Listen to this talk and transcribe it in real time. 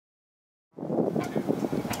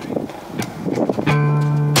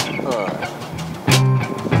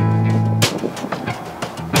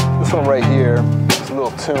This one right here is a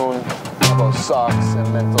little tune about socks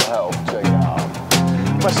and mental health. Check it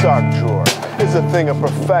out. My sock drawer is a thing of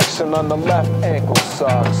perfection. On the left ankle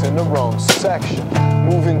socks in the wrong section.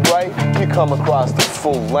 Moving right, you come across the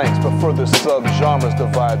full lengths, but further sub-genres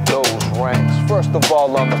divide those ranks. First of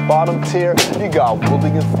all, on the bottom tier, you got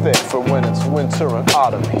woolly and thick for when it's winter and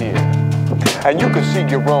autumn here. And you can see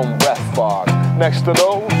your own breath fog. Next to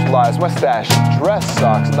those lies my stash of dress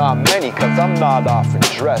socks. Not many, cause I'm not often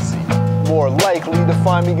dressy. More likely to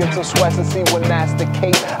find me in some sweats and see when that's the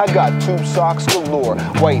case. I got tube socks galore,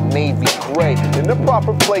 white, navy, gray, in the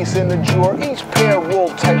proper place in the drawer. Each pair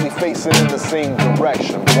rolled tightly facing in the same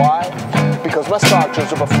direction. Why? Because my sock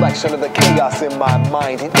drawer's a reflection of the chaos in my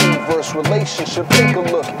mind. An inverse relationship, take a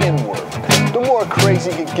look inward. The more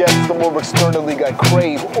crazy it gets, the more externally I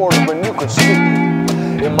crave ordering. You can see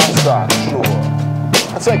it in my sock drawer.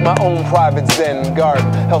 It's like my own private Zen garden.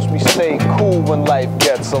 Helps me stay cool when life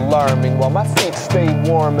gets alarming, while my feet stay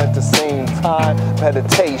warm at the same time.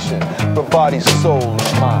 Meditation for body, soul,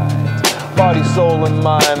 and mind. Body, soul, and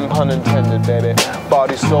mind, pun intended, baby.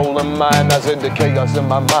 Body, soul, and mind. I said the chaos in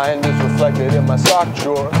my mind is reflected in my sock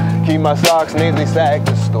drawer. Keep my socks neatly stacked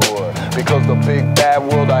in store, because the big bad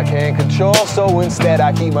world I can't control. So instead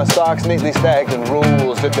I keep my socks neatly stacked in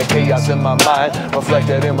rules. That the chaos in my mind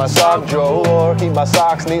reflected in my sock drawer. Keep my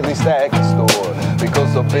socks neatly stacked in store,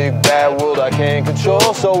 because the big bad world I can't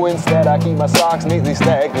control. So instead I keep my socks neatly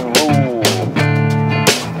stacked in rules.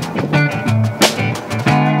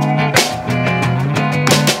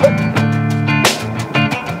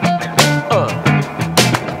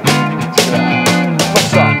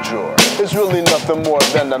 It's really nothing more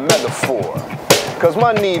than a metaphor, cause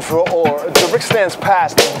my need for order extends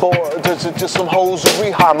past the borders. It's just some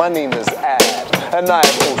hosiery. Hi, my name is Ad, and I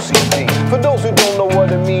have OCD. For those who don't know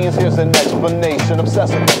what it means, here's an explanation.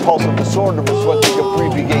 Obsessive compulsive disorder is what the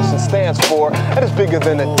abbreviation stands for, and it's bigger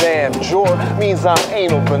than a damn drawer. Means I'm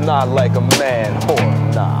anal but not like a man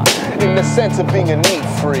whore, nah. In the sense of being a neat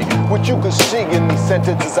freak, which you can see in these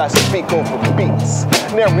sentences I speak over beats.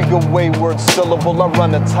 Nary a wayward syllable, I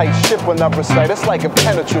run a tight ship when I recite. It's like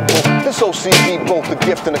impenetrable. This OCD, both a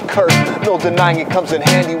gift and a curse. No denying it comes in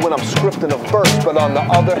handy when I'm scripting a verse. But on the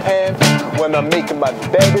other hand, when I'm making my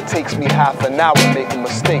bed, it takes me half an hour making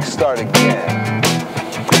mistakes start again.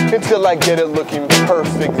 Until I get it looking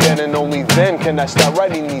perfect, then and only then can I start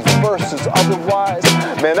writing these verses. Otherwise,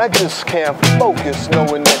 man, I just can't focus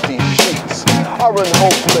knowing that these sheets are in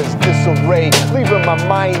hopeless disarray, leaving my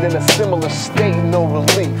mind in a similar state, no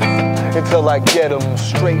relief, until I get them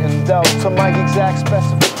straightened out to my exact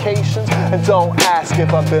specifications. And don't ask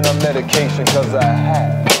if I've been on medication, cause I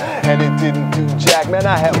have, and it didn't do jack. Man,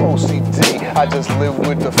 I have OCD. I just live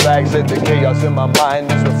with the facts that the chaos in my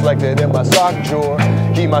mind is reflected in my sock drawer.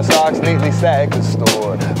 Keep my socks neatly stacked in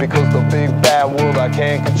store, because the big bad world I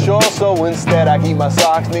can't control. So instead I keep my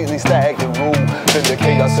socks neatly stacked in rule. Then the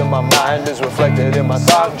chaos in my mind is reflected in my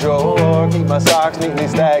sock drawer. Keep my socks neatly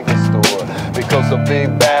stacked in store, because the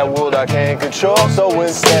big bad world I can't control. So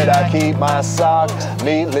instead I keep my socks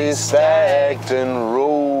neatly stacked in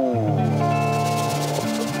rule.